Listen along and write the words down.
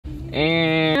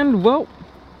And well,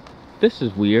 this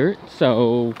is weird.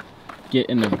 So get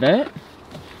in the vet.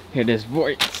 Hear this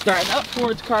voice starting up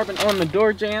for its carbon on the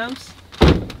door jams.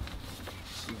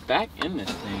 Back in this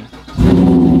thing.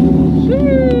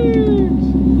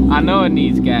 Sheesh. I know it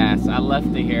needs gas. I left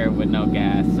it here with no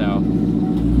gas, so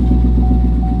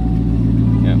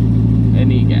yep, it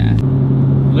needs gas.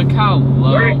 Look how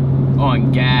low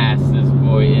on gas this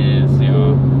boy is,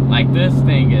 yo. Like, this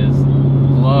thing is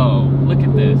low. Look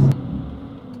at this.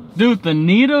 Dude, the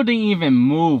needle didn't even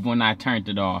move when I turned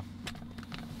it off.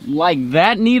 Like,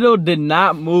 that needle did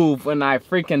not move when I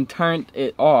freaking turned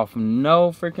it off.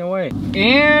 No freaking way.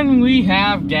 And we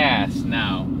have gas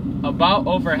now. About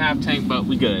over half tank, but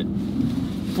we good.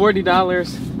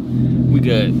 $40, we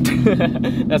good.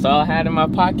 That's all I had in my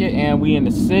pocket, and we in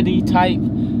the city type.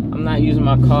 I'm not using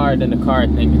my card, and the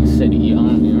card thing in the city,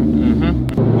 y'all.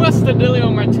 What's the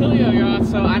dealio martilio, y'all?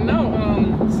 So I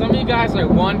know some of you guys are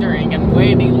wondering and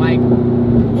waiting, like,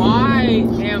 why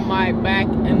am I back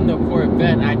in the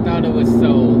Corvette? I thought it was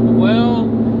sold. Well,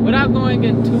 without going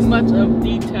into too much of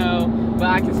detail, but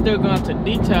I can still go into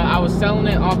detail, I was selling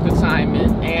it off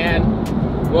consignment, and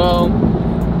well,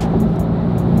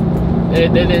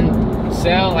 it didn't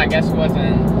sell. I guess it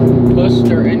wasn't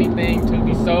pushed or anything to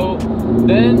be sold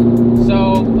then.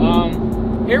 So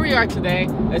here we are today.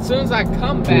 As soon as I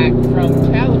come back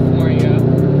from California,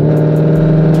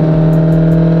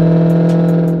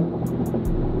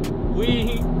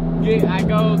 I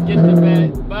go get the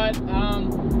vet, but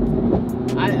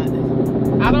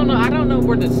I don't know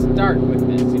where to start with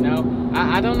this, you know.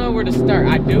 I don't know where to start.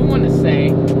 I do want to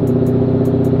say,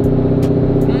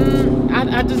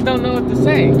 I just don't know what to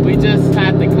say. We just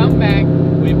had to come back.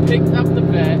 We picked up the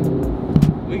vet.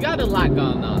 We got a lot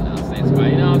going on now,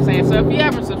 you know what I'm saying? So if you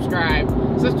haven't subscribed,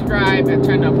 subscribe and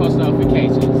turn on post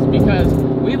notifications, because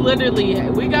we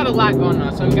got a lot going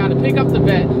on. So we got to pick up the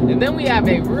vet, and then we have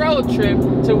a road trip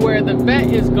to where the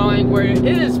vet is going, where it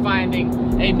is finding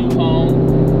a new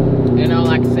home. And all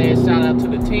I can say is shout out to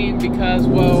the team, because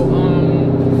well,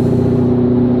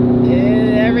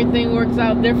 everything works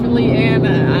out differently, and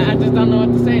I just don't know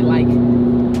what to say. Like,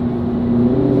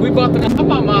 we bought the, how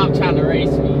about mom trying to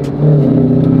race me?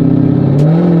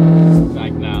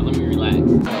 Like, nah, let me relax.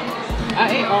 I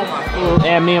ate all my food,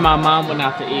 and me and my mom went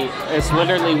out to eat. It's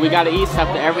literally, we gotta eat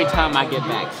something every time I get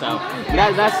back, so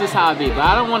that's just how it be. But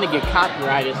I don't want to get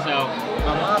copyrighted, so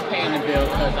my mom paying the bill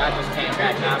because I just came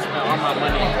back and I spent all my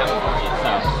money in California,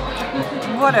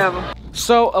 so whatever.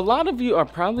 So a lot of you are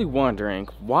probably wondering,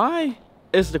 why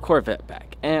is the Corvette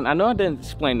back? And I know I didn't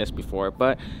explain this before,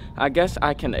 but I guess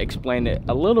I can explain it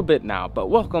a little bit now. But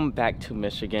welcome back to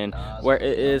Michigan, where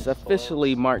it is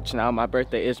officially March now. My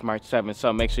birthday is March 7th,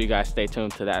 so make sure you guys stay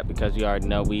tuned to that, because you already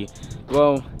know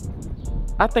well,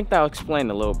 I think that'll explain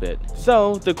a little bit.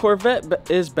 So the Corvette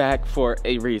is back for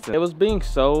a reason. It was being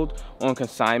sold on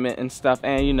consignment and stuff,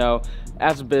 and you know,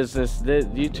 as a business,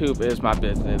 YouTube is my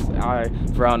business. I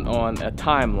run on a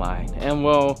timeline, and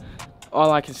well,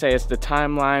 all I can say is the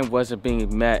timeline wasn't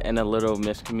being met, in a little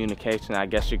miscommunication, I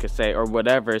guess you could say, or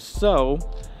whatever. So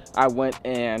I went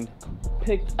and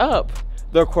picked up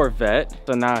the Corvette.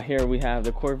 So now here we have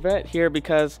the Corvette here,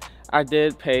 because I had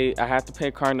to pay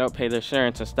a car note, pay the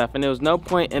insurance and stuff, and there was no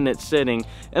point in it sitting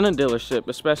in a dealership,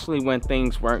 especially when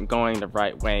things weren't going the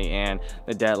right way and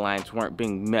the deadlines weren't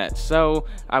being met. So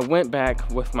I went back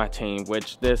with my team,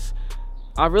 which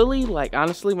I really, like,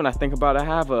 honestly, when I think about it, I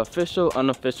have an official,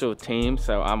 unofficial team,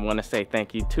 so I want to say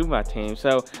thank you to my team.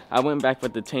 So I went back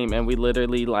with the team, and we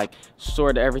literally, like,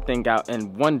 sorted everything out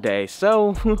in one day.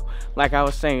 So, like I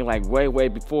was saying, like, way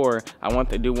before, I want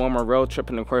to do one more road trip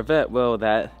in the Corvette. Well,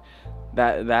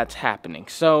 that's happening.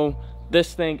 So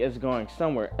this thing is going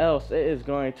somewhere else. It is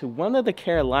going to one of the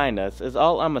Carolinas, is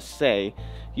all I'm gonna say.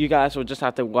 You guys will just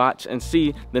have to watch and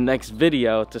see the next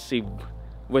video to see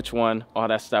which one, all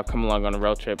that stuff, come along on the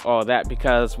road trip, all that,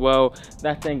 because well,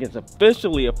 that thing is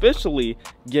officially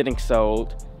getting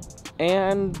sold,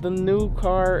 and the new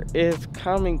car is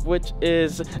coming, which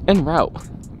is en route,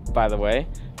 by the way.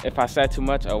 If I said too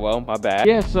much, oh well, my bad.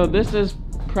 Yeah, so this is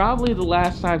probably the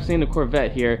last time seeing the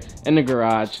Corvette here in the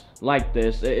garage like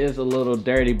this. It is a little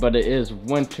dirty, but it is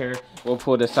winter. We'll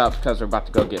pull this out because we're about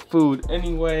to go get food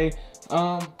anyway.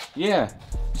 Yeah,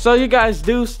 so you guys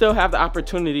do still have the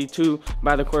opportunity to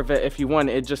buy the Corvette if you want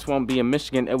it. It just won't be in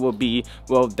Michigan. It will be,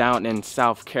 well, down in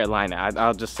South Carolina.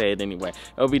 I'll just say it anyway.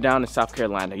 It'll be down in South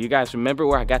Carolina. You guys remember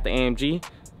where I got the AMG?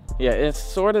 yeah, it's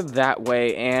sort of that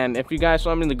way. And if you guys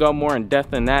want me to go more in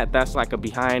depth than that, that's like a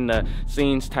behind the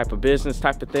scenes type of business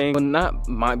type of thing. Well, not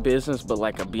my business, but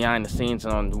like a behind the scenes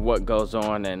on what goes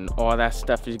on and all that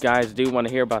stuff. If you guys do want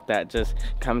to hear about that, just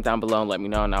comment down below and let me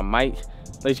know, and I might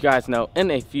let you guys know in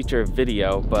a future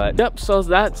video. But yep, so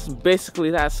that's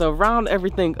basically that. So round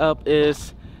everything up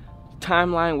is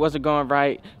timeline wasn't going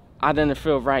right. I didn't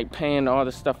feel right paying all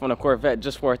this stuff on a Corvette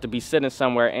just for it to be sitting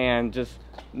somewhere and just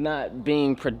not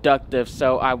being productive.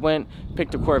 So I went,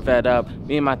 picked the Corvette up,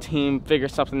 me and my team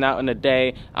figured something out in a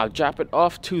day. I'll drop it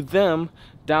off to them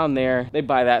down there. They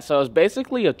buy that. So it's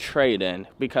basically a trade-in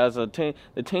because the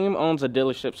team owns a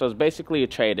dealership, so it's basically a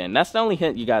trade-in. That's the only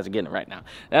hint you guys are getting right now.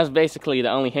 That's basically the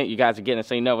only hint you guys are getting.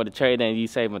 So you know what a trade-in, you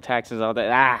save on taxes, all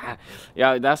that.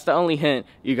 Yeah, that's the only hint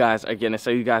you guys are getting. So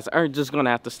you guys are just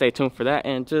gonna have to stay tuned for that,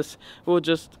 and we'll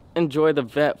just enjoy the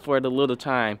vet for the little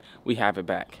time we have it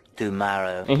back.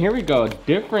 Tomorrow. And here we go,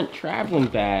 different traveling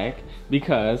bag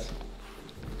because,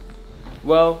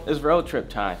 well, it's road trip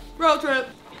time. Road trip.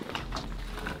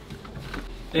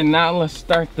 And now let's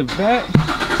start the vet.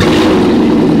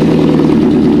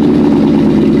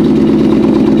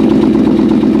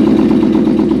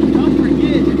 Don't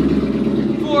forget,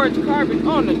 forged carbon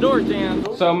on the door jam.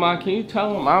 So, Ma, can you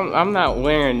tell them I'm not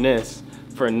wearing this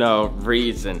for no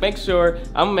reason? Make sure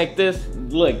I'm gonna make this,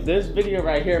 look, this video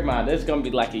right here, Ma, this is gonna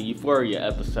be like a Euphoria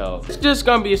episode. It's just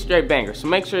gonna be a straight banger. So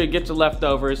make sure you get your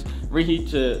leftovers,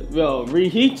 reheat your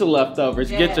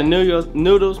leftovers, yeah. Get your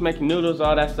noodles, making noodles,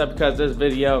 all that stuff, because this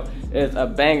video is a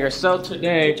banger. So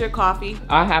today, get your coffee.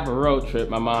 I have a road trip.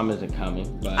 My mom isn't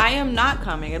coming, but I am not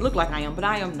coming. It looked like I am, but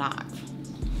I am not.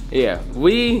 Yeah,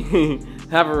 we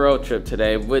have a road trip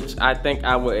today, which I think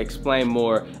I will explain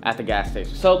more at the gas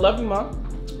station. So love you, Mom.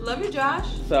 Love you, Josh.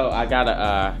 So I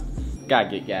gotta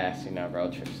get gas, you know,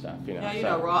 road trip stuff, you know. Yeah, you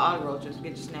know, all the road trips.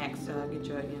 Get your snacks, get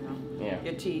your, you know, yeah,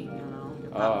 your tea, you know.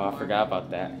 Your oh, I forgot about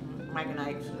that. Mike and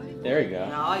Ike's. There you go.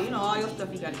 You know, all your stuff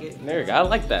you gotta get. There you go. I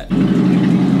like that.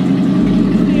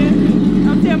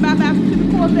 I'm saying bye bye to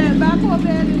the Corvette. Bye,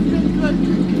 Corvette. It's been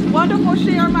good, wonderful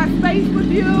sharing my space with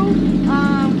you.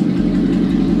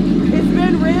 It's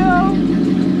been real.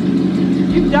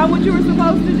 You've done what you were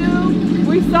supposed to do.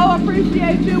 We so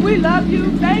appreciate you. We love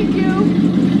you. Thank you.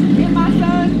 Get my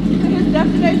son to his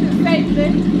destination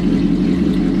safely.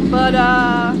 But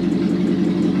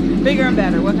bigger and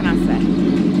better. What can I say?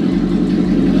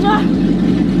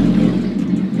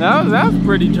 That's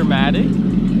pretty dramatic.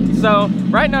 So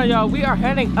right now, y'all, we are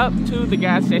heading up to the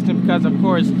gas station because, of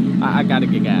course, I gotta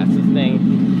get gas. This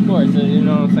thing, of course, you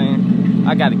know what I'm saying?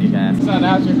 I gotta get gas. So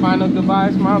that was your final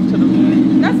goodbyes, Mom, to the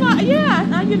view? That's why,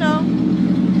 yeah, you know.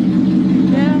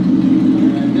 Yeah.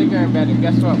 Bigger and better.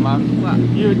 Guess what, Mom? What?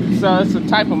 So it's a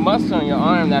type of muscle on your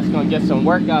arm that's gonna get some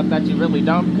workout that you really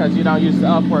don't, because you don't use the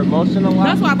upward motion a lot.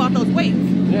 That's why I bought those weights.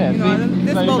 Yeah, you know,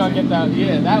 so you're gonna get that,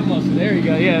 yeah, that motion. There you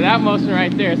go. Yeah, that motion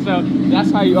right there. So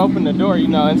that's how you open the door, you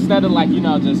know, instead of like, you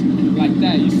know, just like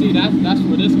that. You see, that's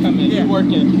where this comes in. Yeah.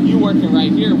 You working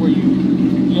right here where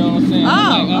you know what I'm saying?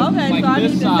 Oh, okay. Like so I need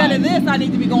to, instead of this, I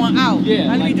need to be going out. Yeah,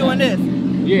 I need to be doing this.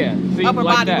 Yeah, see, upper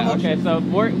like body that. motion. Okay, so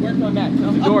work on that.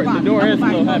 The door is a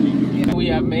little heavy. Yeah. We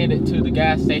have made it to the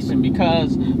gas station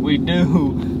because we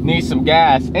do need some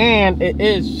gas, and it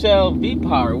is Shell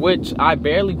V-Power, which I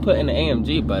barely put in the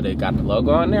AMG, but it got the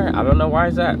logo on there. I don't know why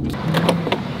it's that.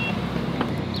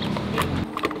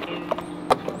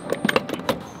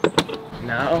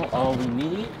 Now all we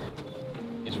need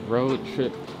is road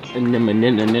trip anemones.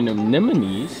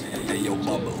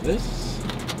 This.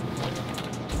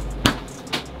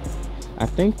 I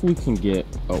think we can get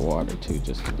a water too,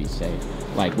 just to be safe.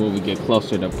 Like when we get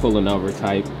closer to pulling over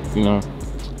type, you know.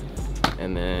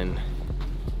 And then,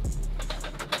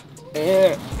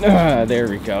 there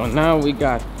we go. Now we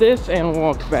got this and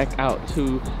walk back out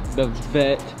to the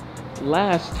vet.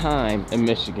 Last time in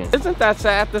Michigan. Isn't that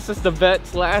sad? This is the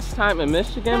vet's last time in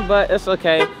Michigan, but it's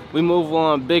okay. We move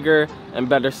on, bigger and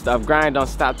better stuff. Grind don't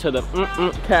stop till the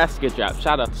casket drop.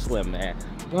 Shout out to Slim, man.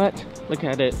 But look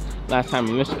at it, last time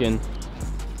in Michigan.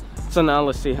 So now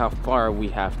let's see how far we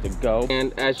have to go.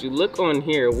 And as you look on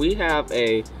here, we have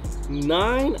a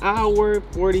 9-hour,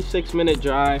 46-minute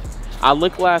drive. I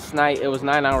looked last night, it was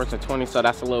 9 hours and 20, so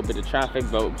that's a little bit of traffic,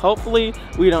 but hopefully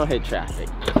we don't hit traffic.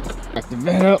 Back the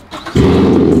vet up.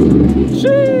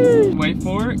 Sheesh. Wait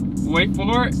for it, wait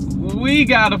for it. We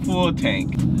got a full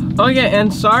tank. Oh yeah,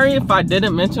 and sorry if I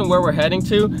didn't mention where we're heading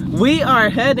to. We are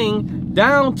heading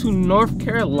down to North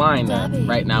Carolina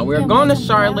right now. We're going to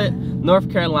Charlotte.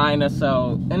 North Carolina.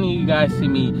 So any of you guys see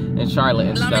me in Charlotte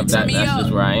and stuff, that's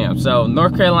just where I am. So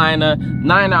North Carolina,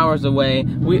 9 hours away.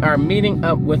 We are meeting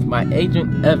up with my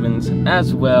agent Evans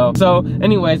as well. So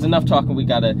anyways, enough talking. We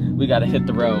gotta hit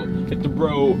the road. Hit the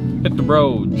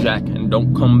road, Jack, and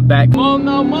don't come back. Mo.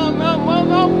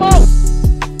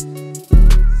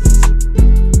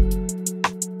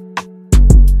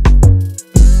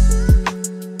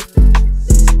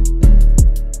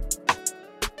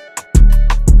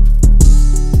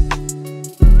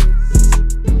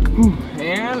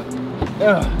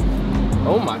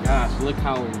 Oh my gosh, look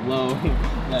how low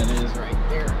that is right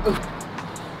there.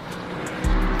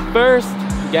 First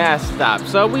gas stop.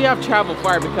 So we have traveled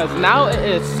far because now it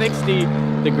is 60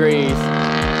 degrees.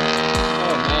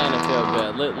 Oh man, it feels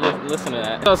good. Listen to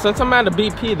that. So since I'm at a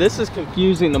BP, this is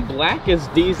confusing. The black is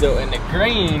diesel and the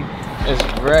green is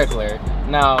regular.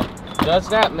 Now, does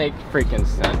that make freaking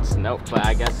sense? Nope, but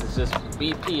I guess it's just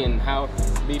BP and how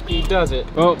BP does it.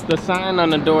 Well, the sign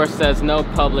on the door says no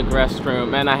public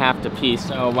restroom and I have to pee.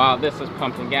 So while this is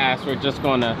pumping gas, we're just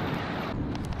gonna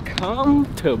come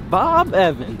to Bob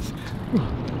Evans.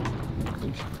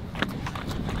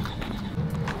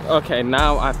 Okay,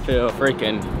 now I feel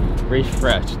freaking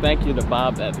refreshed. Thank you to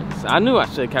Bob Evans. I knew I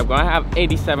should have kept going. I have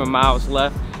 87 miles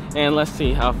left. And let's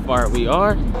see how far we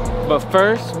are. But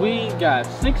first, we got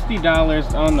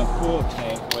 $60 on the full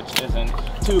tank, which isn't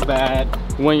too bad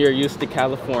when you're used to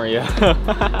California.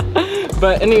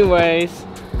 But anyways,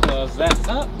 close that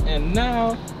up. And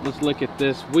now, let's look at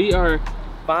this. We are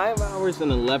 5 hours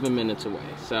and 11 minutes away.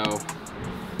 So,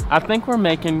 I think we're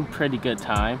making pretty good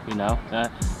time, you know. I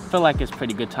feel like it's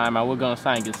pretty good time. I would go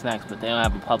inside and get snacks, but they don't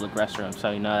have a public restroom,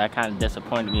 so you know that kind of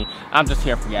disappointed me. I'm just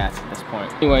here for gas at this point.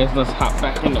 Anyways, let's hop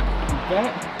back in the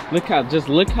back. Look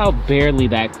how barely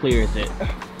that clears it.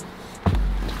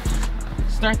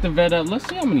 Start the vet up. Let's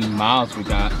see how many miles we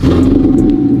got.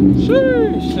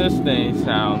 Sheesh, this thing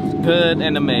sounds good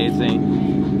and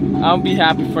amazing. I'll be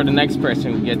happy for the next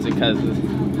person who gets it because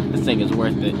this thing is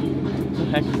worth it. What the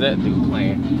heck is that thing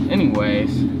playing?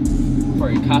 Anyways,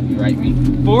 before you copyright me,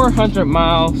 400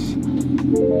 miles.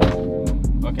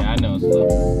 Okay, I know it's low.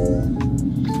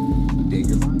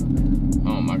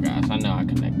 Oh my gosh, I know I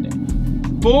connected.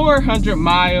 400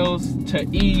 miles to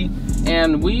E,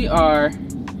 and we are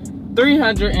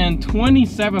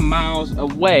 327 miles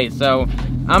away. So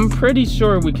I'm pretty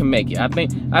sure we can make it. I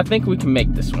think we can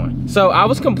make this one. So I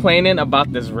was complaining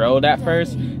about this road at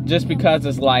first, just because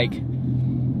it's like,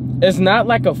 it's not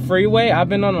like a freeway. I've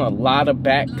been on a lot of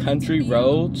back country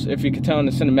roads, if you could tell in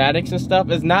the cinematics and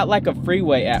stuff. It's not like a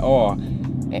freeway at all.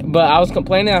 But I was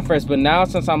complaining at first, but now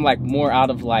since I'm like more out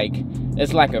of like,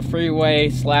 it's like a freeway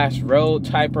slash road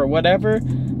type or whatever,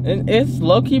 it's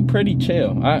low-key pretty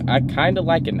chill. I kind of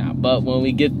like it now. But when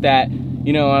we get that,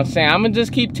 you know what I'm saying, I'm gonna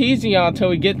just keep teasing y'all until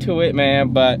we get to it,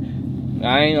 man. But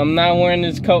I'm not wearing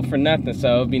this coat for nothing,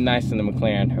 so it'll be nice in the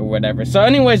McLaren or whatever. So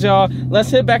anyways, y'all,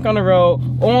 let's hit back on the road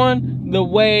on the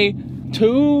way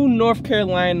to North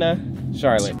Carolina,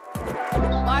 Charlotte.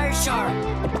 Wire shark.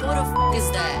 Who the f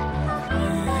is that?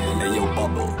 Hey, yo,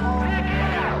 bubble.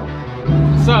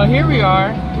 So here we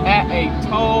are at a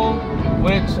toll,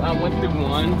 which I went through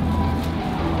one.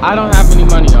 I don't have any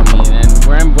money on me, and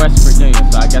we're in West Virginia,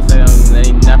 so I guess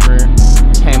they never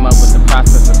came up with the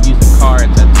process of using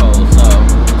cards at tolls, so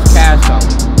it's cash only.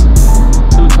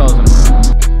 2 tolls in a row.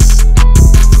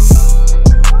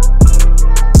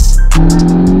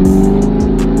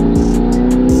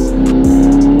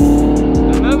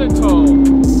 Another toll.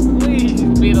 Please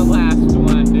be the last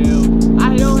one, dude.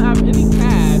 I don't have any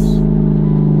cash,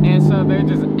 and so they're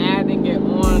just adding it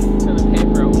on to the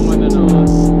paper on and on.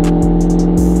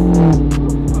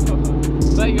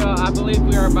 So y'all, I believe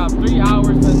we are about 3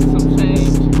 hours and some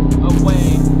change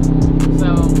away. So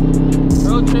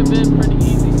road trip been pretty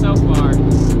easy so far.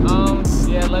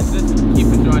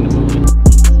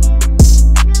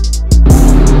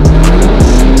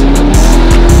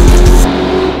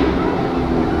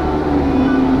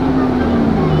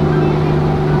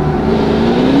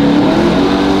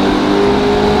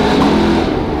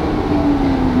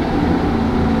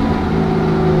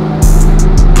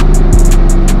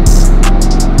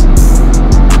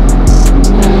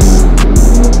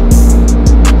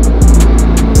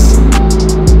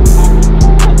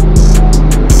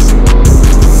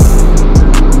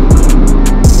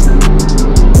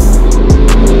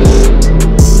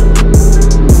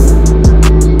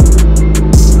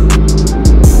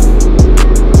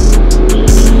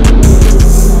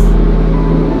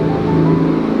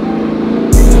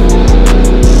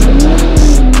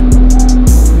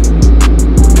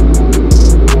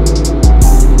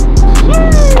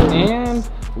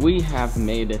 have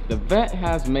made it. The vet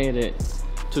has made it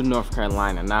to North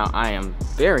Carolina. Now I am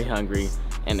very hungry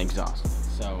and exhausted.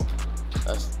 So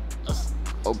let's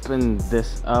open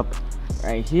this up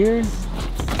right here.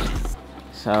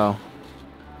 So,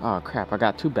 oh crap, I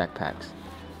got 2 backpacks.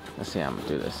 Let's see how I'm gonna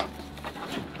do this.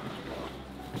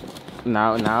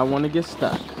 Now I want to get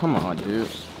stuck. Come on, dude.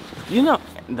 You know,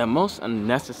 the most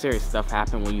unnecessary stuff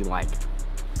happens when you like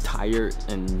tired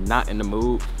and not in the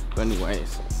mood. But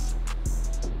anyways,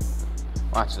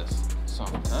 watch this.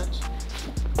 Soft touch.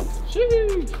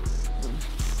 Sheesh.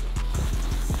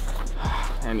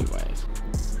 Anyways,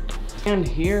 and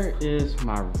here is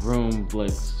my room.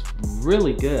 Looks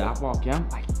really good. I walk in, I'm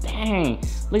like, dang,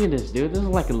 look at this, dude. This is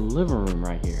like a living room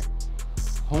right here.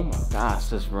 Oh my gosh,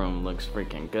 this room looks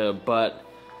freaking good. But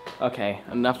okay,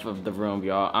 enough of the room,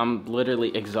 y'all. I'm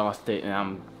literally exhausted and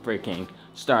I'm freaking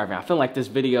starving. I feel like this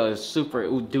video is super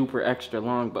duper extra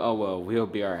long, but oh well, we'll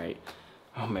be all right.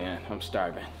 Oh man, I'm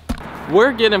starving.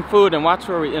 We're getting food and watch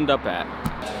where we end up at.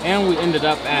 And we ended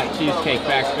up at Cheesecake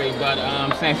Factory, but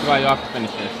thanks for y'all can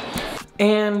finish this.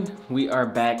 And we are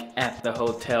back at the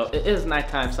hotel. It is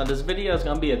nighttime, so this video is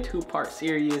gonna be a 2-part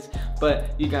series,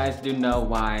 but you guys do know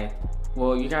why.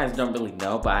 Well, you guys don't really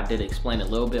know, but I did explain a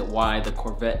little bit why the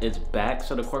Corvette is back.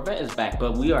 So the Corvette is back,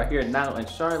 but we are here now in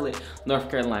Charlotte, North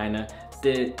Carolina.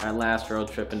 Did our last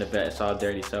road trip in the vet. It's all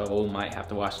dirty, so we might have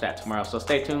to watch that tomorrow. So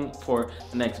stay tuned for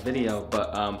the next video. But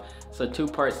it's a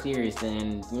 2-part series,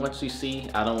 and once you see,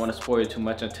 I don't want to spoil too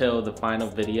much until the final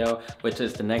video, which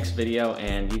is the next video,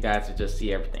 and you guys will just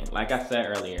see everything. Like I said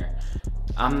earlier,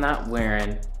 I'm not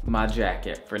wearing my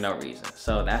jacket for no reason,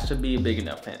 so that should be a big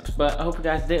enough hint. But I hope you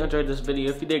guys did enjoy this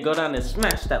video. If you did, go down and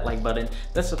smash that like button,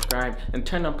 then subscribe and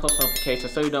turn on post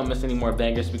notifications so you don't miss any more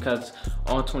bangers, because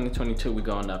all 2022 we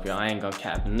going up, y'all. I ain't gonna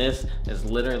cap, and this is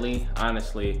literally,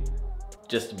 honestly,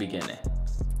 just the beginning.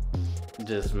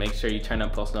 Just make sure you turn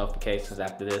on post notifications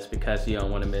after this, because you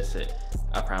don't want to miss it.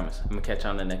 I promise. I'm gonna catch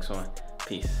you on the next one.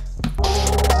 Peace.